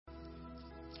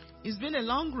It's been a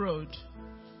long road.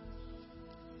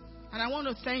 And I want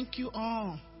to thank you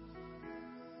all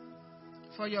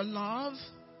for your love,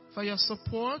 for your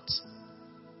support,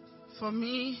 for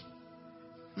me,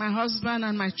 my husband,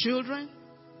 and my children,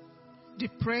 the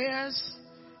prayers.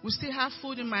 We still have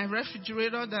food in my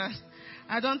refrigerator that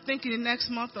I don't think in the next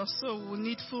month or so we'll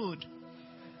need food.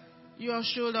 You all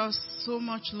showed us so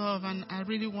much love, and I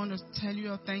really want to tell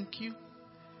you all thank you.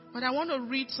 But I want to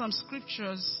read some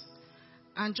scriptures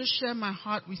and just share my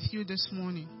heart with you this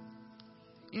morning.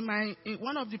 In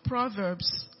one of the Proverbs,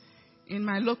 in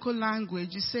my local language,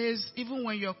 it says, even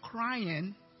when you're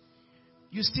crying,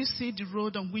 you still see the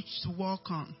road on which to walk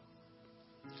on.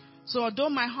 So although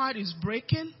my heart is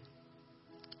breaking,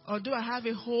 although I have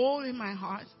a hole in my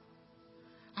heart,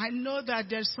 I know that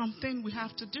there's something we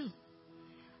have to do.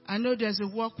 I know there's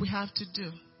a work we have to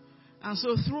do. And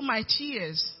so through my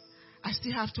tears, I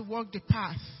still have to walk the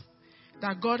path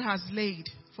that God has laid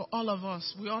for all of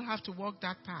us. We all have to walk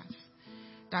that path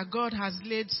that God has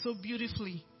laid so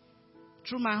beautifully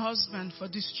through my husband for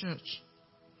this church.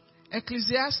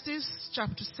 Ecclesiastes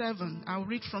chapter 7, I'll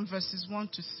read from verses 1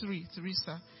 to 3.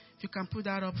 Teresa, if you can put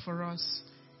that up for us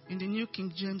in the New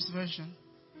King James Version.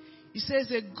 It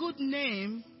says, a good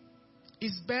name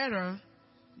is better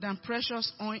than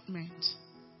precious ointment,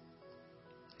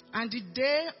 and the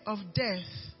day of death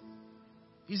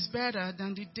is better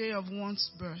than the day of one's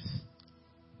birth.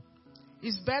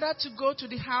 It's better to go to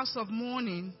the house of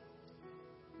mourning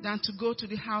than to go to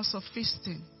the house of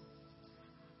feasting,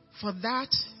 for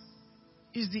that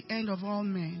is the end of all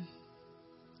men,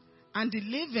 and the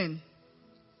living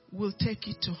will take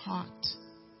it to heart.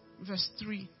 Verse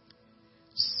 3.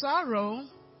 Sorrow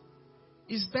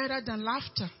is better than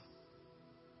laughter,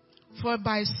 for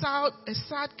by a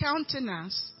sad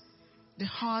countenance the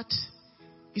heart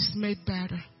is made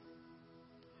better.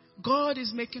 God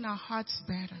is making our hearts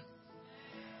better.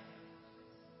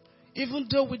 Even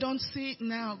though we don't see it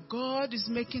now, God is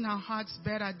making our hearts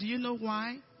better. Do you know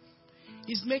why?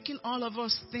 He's making all of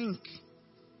us think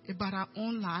about our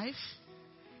own life,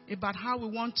 about how we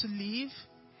want to live,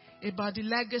 about the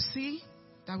legacy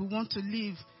that we want to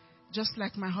live, just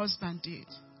like my husband did.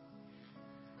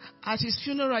 At his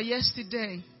funeral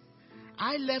yesterday,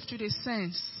 I left with a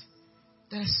sense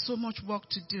there's so much work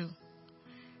to do.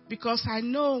 Because I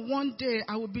know one day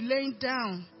I will be laying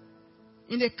down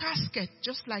in a casket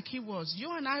just like he was.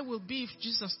 You and I will be if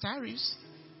Jesus tarries.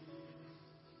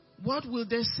 What will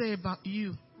they say about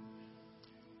you?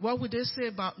 What will they say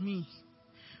about me?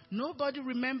 Nobody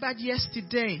remembered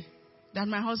yesterday that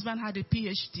my husband had a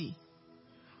PhD.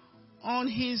 On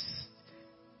his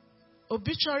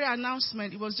obituary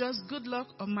announcement, it was just good luck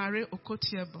Omare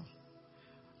Okotie-Eboh.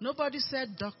 Nobody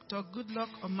said Dr. Good luck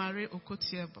Omare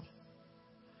Okotie-Eboh.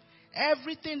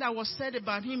 Everything that was said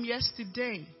about him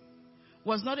yesterday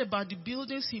was not about the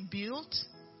buildings he built,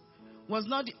 was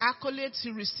not the accolades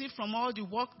he received from all the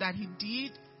work that he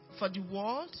did for the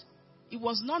world. It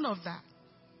was none of that.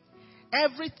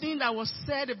 Everything that was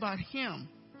said about him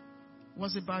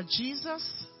was about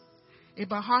Jesus,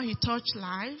 about how he touched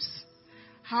lives,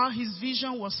 how his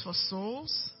vision was for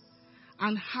souls,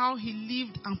 and how he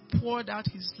lived and poured out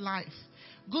his life.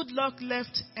 Good luck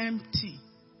left empty.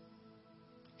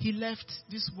 He left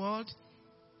this world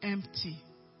empty.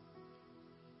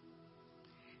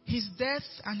 His death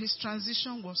and his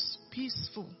transition was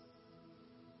peaceful.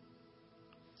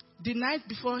 The night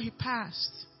before he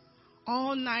passed,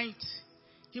 all night,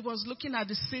 he was looking at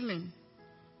the ceiling.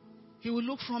 He would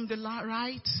look from the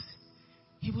right,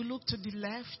 he would look to the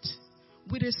left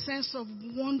with a sense of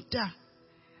wonder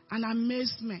and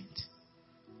amazement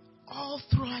all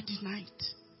throughout the night.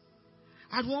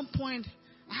 At one point,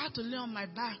 I had to lay on my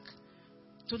back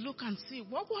to look and see,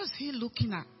 what was he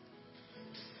looking at?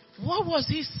 What was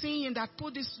he seeing that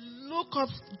put this look of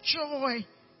joy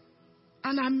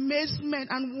and amazement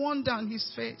and wonder on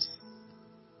his face?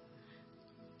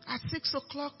 At 6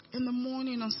 o'clock in the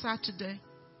morning on Saturday,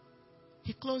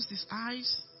 he closed his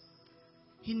eyes.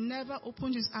 He never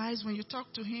opened his eyes. When you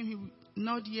talk to him, he would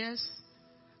nod yes.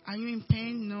 Are you in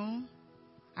pain? No.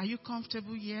 Are you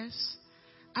comfortable? Yes.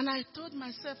 And I told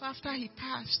myself after he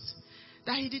passed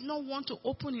that he did not want to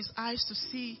open his eyes to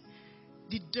see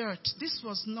the dirt. This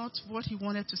was not what he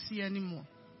wanted to see anymore.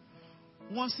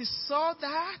 Once he saw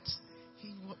that,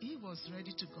 he was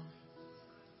ready to go.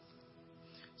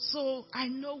 So I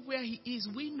know where he is.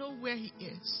 We know where he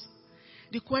is.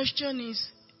 The question is,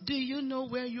 do you know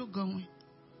where you're going?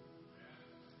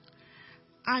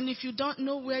 And if you don't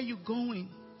know where you're going,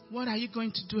 what are you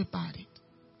going to do about it?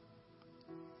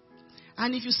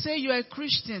 And if you say you're a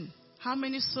Christian, how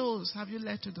many souls have you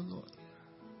led to the Lord?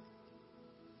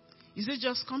 Is it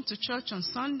just come to church on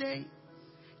Sunday,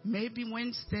 maybe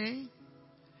Wednesday,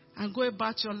 and go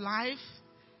about your life?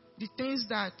 The things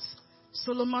that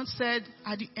Solomon said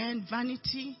at the end,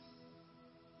 vanity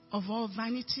of all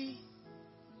vanity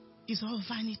is all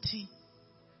vanity.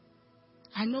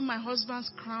 I know my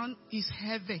husband's crown is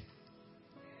heavy.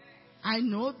 I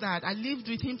know that. I lived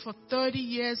with him for 30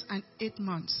 years and 8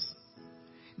 months.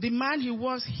 The man he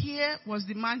was here was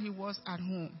the man he was at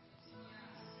home.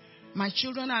 My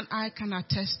children and I can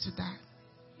attest to that.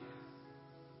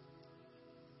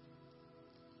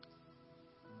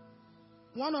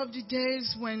 One of the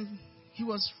days when he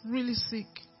was really sick,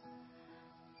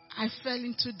 I fell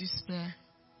into despair.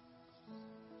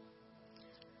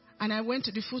 And I went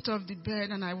to the foot of the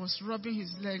bed and I was rubbing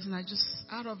his legs, and I just,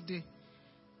 out of the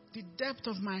depth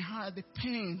of my heart, the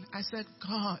pain, I said,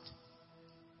 God,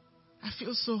 I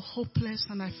feel so hopeless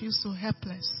and I feel so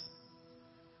helpless.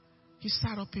 He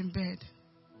sat up in bed.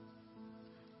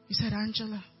 He said,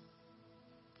 Angela,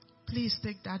 please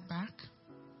take that back.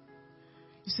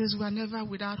 He says, we are never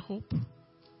without hope.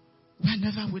 We are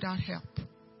never without help.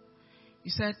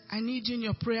 He said, I need you in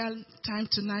your prayer time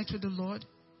tonight with the Lord.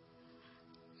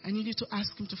 I need you to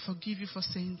ask him to forgive you for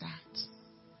saying that.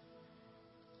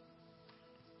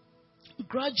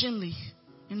 Grudgingly,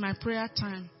 in my prayer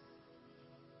time,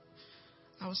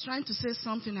 I was trying to say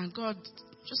something and God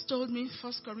just told me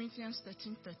 1 Corinthians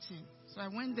 13:13. So I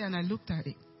went there and I looked at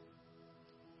it.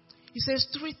 He says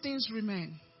 3 things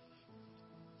remain: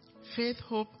 faith,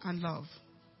 hope, and love.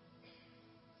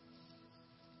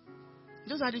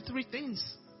 Those are the 3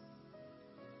 things.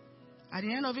 At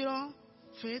the end of it all,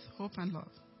 faith, hope, and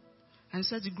love. And he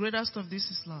said the greatest of this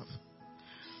is love.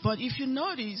 But if you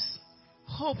notice,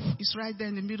 hope is right there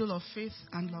in the middle of faith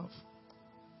and love.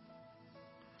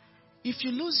 If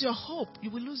you lose your hope, you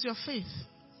will lose your faith.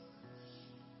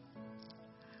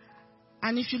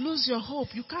 And if you lose your hope,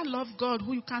 you can't love God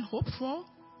who you can't hope for.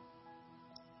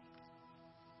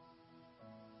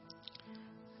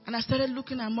 And I started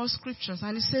looking at more scriptures,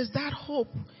 and it says that hope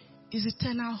is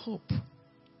eternal hope.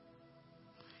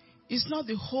 It's not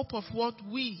the hope of what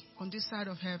we on this side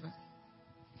of heaven.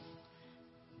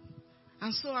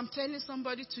 And so I'm telling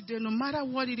somebody today, no matter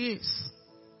what it is,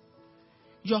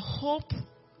 your hope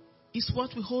is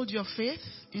what will hold your faith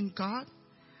in God,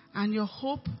 and your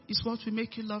hope is what will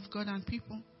make you love God and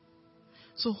people.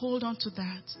 So hold on to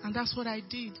that. And that's what I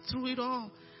did. Through it all,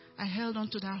 I held on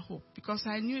to that hope, because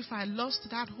I knew if I lost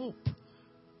that hope,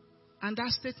 and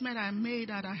that statement I made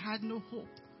that I had no hope,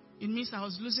 it means I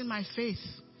was losing my faith,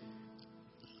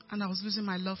 and I was losing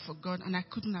my love for God, and I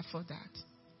couldn't afford that.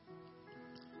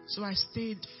 So I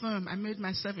stayed firm. I made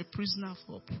myself a prisoner of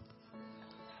hope.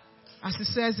 As it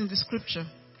says in the scripture,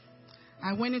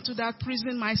 I went into that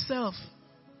prison myself,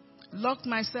 locked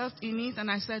myself in it, and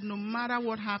I said, no matter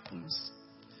what happens,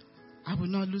 I will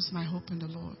not lose my hope in the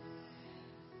Lord.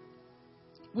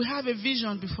 We have a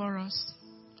vision before us.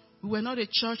 We were not a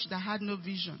church that had no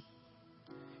vision.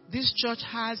 This church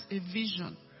has a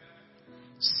vision.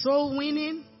 Soul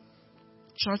winning,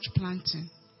 church planting.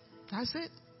 That's it.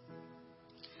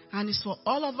 And it's for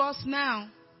all of us now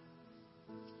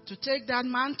to take that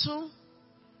mantle,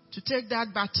 to take that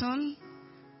baton,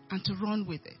 and to run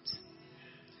with it.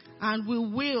 And we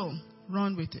will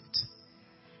run with it.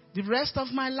 The rest of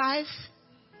my life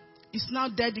is now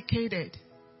dedicated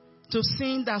to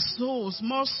seeing that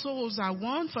more souls are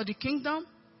won for the kingdom,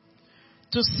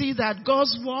 to see that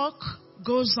God's work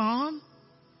goes on.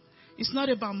 It's not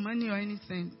about money or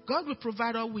anything. God will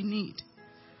provide all we need.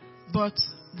 But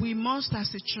we must,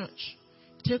 as a church,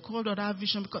 take hold of our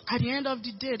vision, because at the end of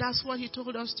the day, that's what he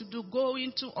told us to do. Go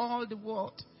into all the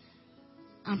world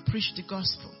and preach the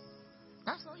gospel.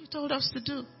 That's all he told us to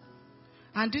do.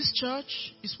 And this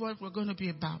church is what we're going to be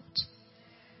about.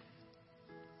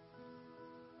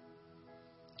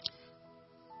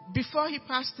 Before he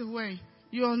passed away,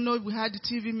 you all know we had the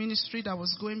TV ministry that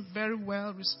was going very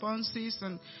well, responses,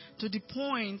 and to the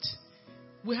point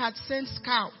we had sent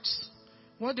scouts.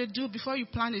 What they do before you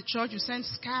plant a church, you send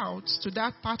scouts to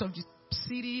that part of the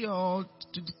city or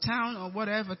to the town or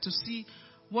whatever to see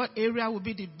what area will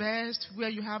be the best, where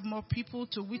you have more people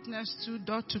to witness to,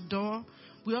 door to door.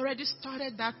 We already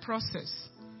started that process.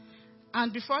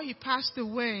 And before he passed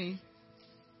away,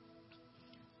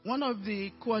 one of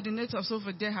the coordinators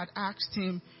over there had asked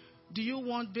him, do you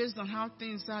want, based on how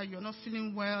things are, you're not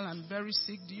feeling well and very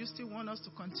sick, do you still want us to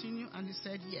continue? And he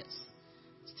said yes.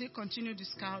 Still continue the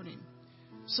scouting.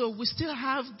 So we still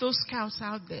have those scouts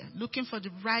out there looking for the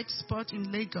right spot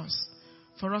in Lagos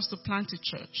for us to plant a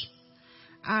church.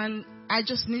 And I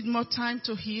just need more time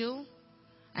to heal.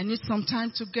 I need some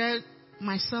time to get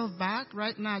myself back.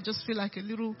 Right now, I just feel like a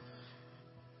little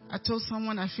I told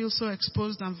someone I feel so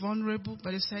exposed and vulnerable,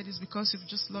 but they said it's because you've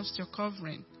just lost your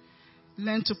covering.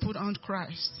 Learn to put on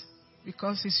Christ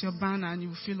because it's your banner and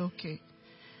you feel okay.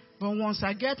 But once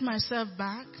I get myself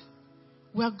back,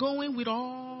 we are going with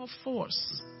all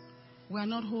force. We are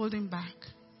not holding back.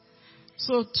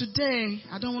 So today,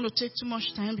 I don't want to take too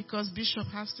much time because Bishop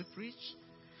has to preach.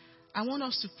 I want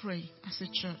us to pray as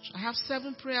a church. I have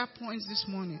 7 prayer points this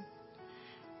morning.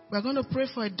 We're going to pray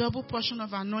for a double portion of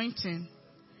anointing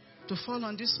to fall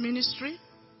on this ministry.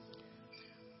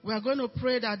 We are going to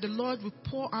pray that the Lord will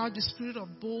pour out the spirit of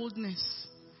boldness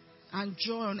and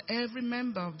joy on every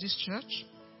member of this church.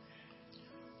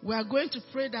 We are going to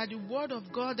pray that the word of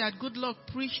God that Goodluck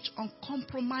preached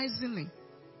uncompromisingly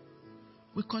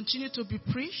will continue to be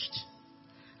preached,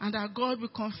 and that God will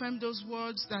confirm those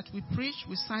words that we preach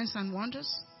with signs and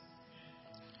wonders.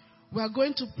 We are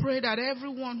going to pray that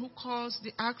everyone who calls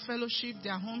the Ark Fellowship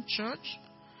their home church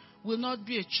will not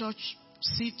be a church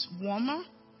seat warmer.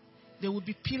 They will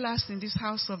be pillars in this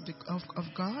house of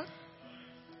God.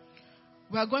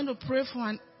 We are going to pray for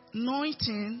an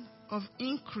anointing of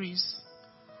increase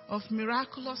of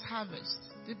miraculous harvest.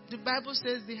 The Bible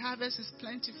says the harvest is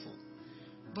plentiful,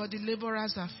 but the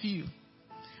laborers are few.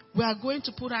 We are going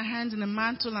to put our hands in the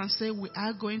mantle and say we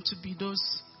are going to be those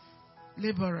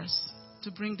laborers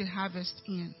to bring the harvest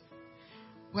in.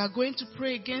 We are going to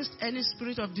pray against any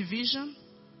spirit of division.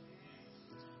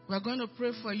 We are going to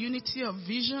pray for unity of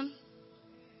vision,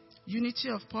 unity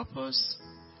of purpose.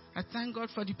 I thank God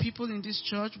for the people in this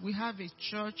church. We have a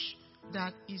church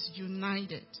that is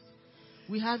united.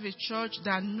 We have a church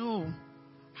that knows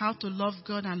how to love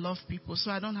God and love people.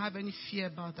 So I don't have any fear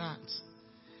about that.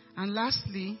 And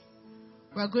lastly,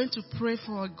 we are going to pray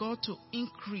for God to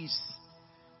increase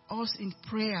us in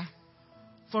prayer.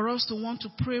 For us to want to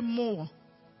pray more.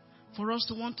 For us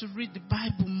to want to read the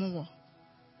Bible more.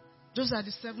 Those are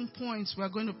the 7 points we are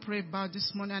going to pray about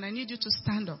this morning. And I need you to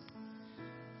stand up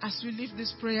as we leave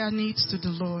these prayer needs to the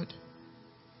Lord.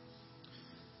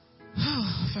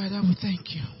 Oh, Father, we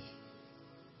thank you.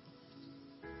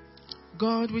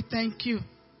 God, we thank you.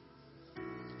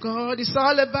 God, it's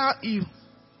all about you.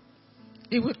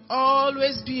 It will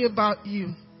always be about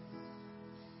you.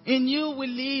 In you we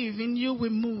live. In you we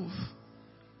move.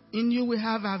 In you we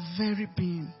have our very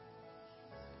being.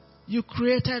 You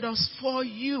created us for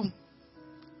you.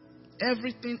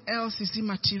 Everything else is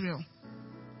immaterial.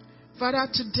 Father,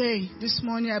 today, this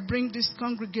morning, I bring this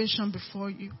congregation before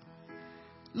you.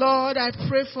 Lord, I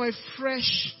pray for a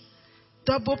fresh,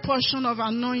 double portion of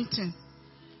anointing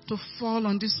to fall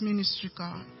on this ministry,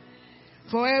 God.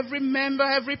 For every member,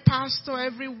 every pastor,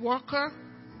 every worker,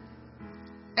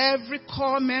 every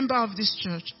core member of this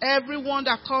church, everyone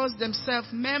that calls themselves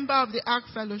member of the Ark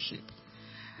Fellowship,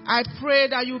 I pray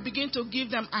that you begin to give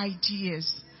them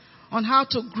ideas on how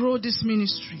to grow this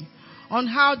ministry, on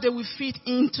how they will fit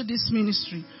into this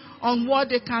ministry, on what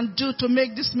they can do to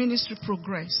make this ministry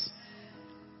progress.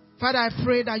 Father, I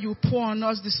pray that you pour on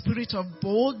us the spirit of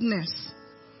boldness.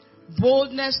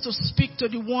 Boldness to speak to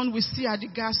the one we see at the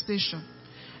gas station.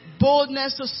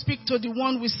 Boldness to speak to the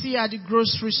one we see at the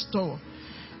grocery store.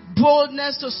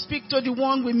 Boldness to speak to the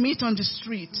one we meet on the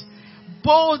street.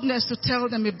 Boldness to tell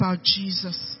them about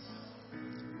Jesus.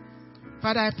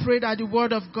 Father, I pray that the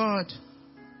word of God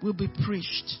will be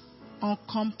preached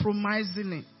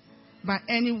uncompromisingly by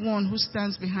anyone who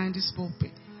stands behind this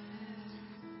pulpit.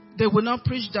 They will not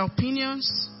preach their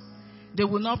opinions. They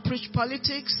will not preach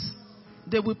politics.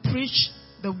 They will preach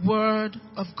the word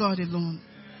of God alone.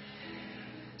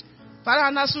 Father,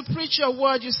 and as we preach your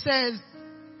word, you said,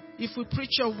 if we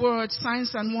preach your word,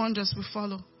 signs and wonders will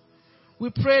follow.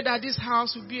 We pray that this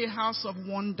house will be a house of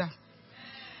wonder.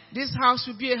 This house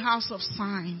will be a house of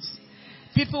signs.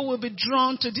 People will be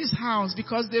drawn to this house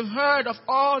because they've heard of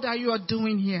all that you are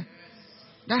doing here.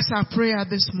 That's our prayer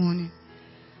this morning.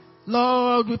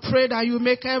 Lord, we pray that you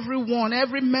make everyone,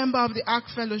 every member of the Ark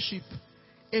Fellowship,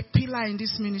 a pillar in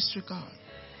this ministry, God.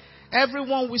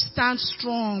 Everyone will stand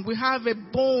strong. We have a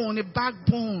bone, a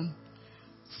backbone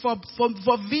for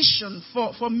vision,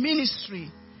 for ministry.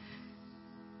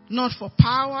 Not for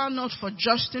power, not for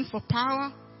Justin for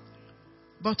power,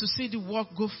 but to see the work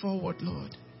go forward,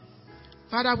 Lord.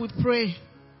 Father, we pray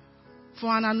for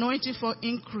an anointing for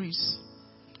increase.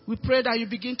 We pray that you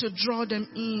begin to draw them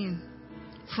in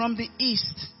from the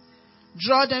east.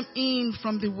 Draw them in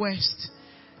from the west.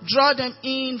 Draw them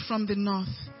in from the north.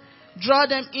 Draw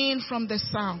them in from the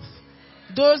south.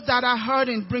 Those that are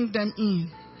hurting, bring them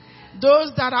in.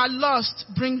 Those that are lost,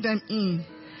 bring them in.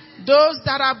 Those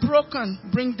that are broken,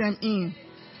 bring them in.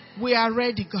 We are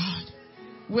ready, God.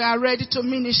 We are ready to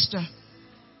minister.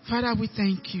 Father, we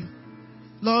thank you.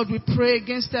 Lord, we pray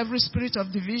against every spirit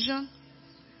of division.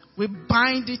 We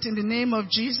bind it in the name of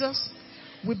Jesus.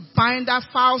 We bind that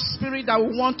foul spirit that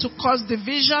will want to cause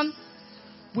division.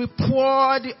 We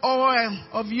pour the oil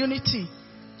of unity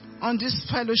on this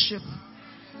fellowship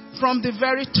from the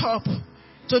very top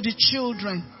to the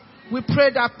children. We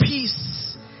pray that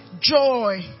peace,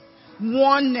 joy,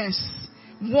 oneness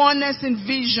in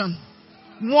vision,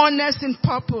 oneness in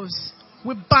purpose.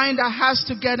 We bind our hearts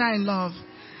together in love.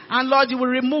 And Lord, you will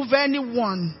remove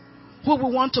anyone who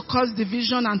will want to cause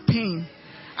division and pain.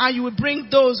 And you will bring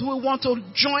those who will want to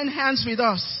join hands with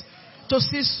us to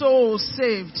see souls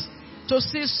saved, to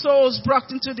see souls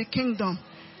brought into the kingdom,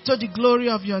 to the glory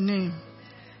of your name.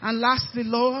 And lastly,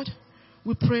 Lord,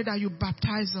 we pray that you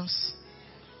baptize us.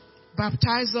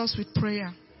 Baptize us with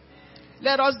prayer.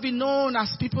 Let us be known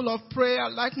as people of prayer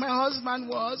like my husband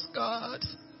was, God.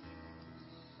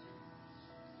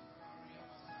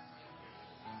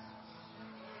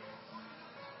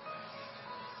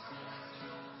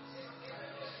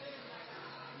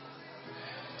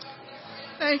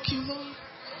 Thank you, Lord.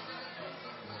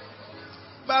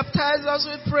 Baptize us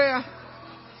with prayer.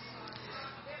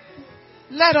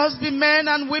 Let us be men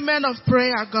and women of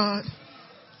prayer, God.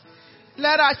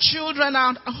 Let our children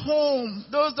at home,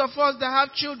 those of us that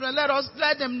have children,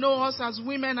 let them know us as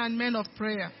women and men of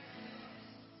prayer.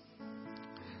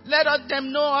 Let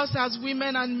them know us as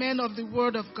women and men of the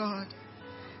Word of God.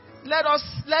 Let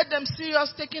them see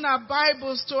us taking our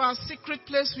Bibles to our secret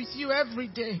place with you every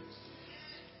day.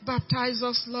 Baptize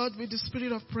us, Lord, with the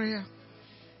spirit of prayer.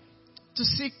 To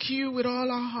seek you with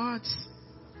all our hearts.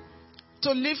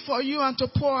 To live for you and to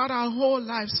pour out our whole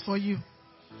lives for you.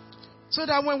 So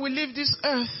that when we leave this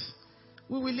earth,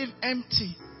 we will live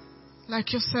empty.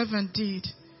 Like your servant did.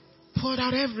 Poured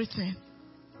out everything.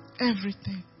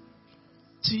 Everything.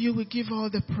 To you we give all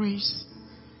the praise.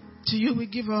 To you we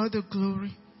give all the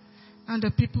glory. And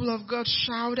the people of God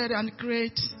shouted and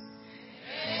cried,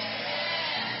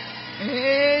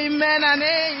 Amen and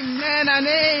amen and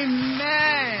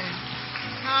amen.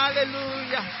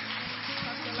 Hallelujah.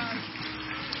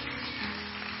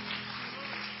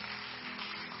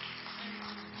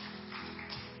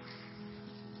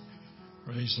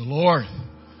 Praise the Lord.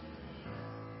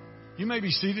 You may be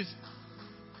seated.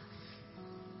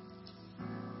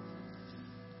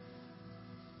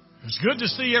 It's good to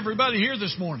see everybody here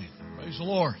this morning. Praise the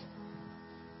Lord.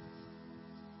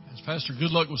 As Pastor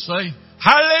Goodluck would say,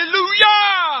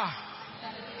 hallelujah!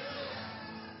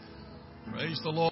 Praise the Lord.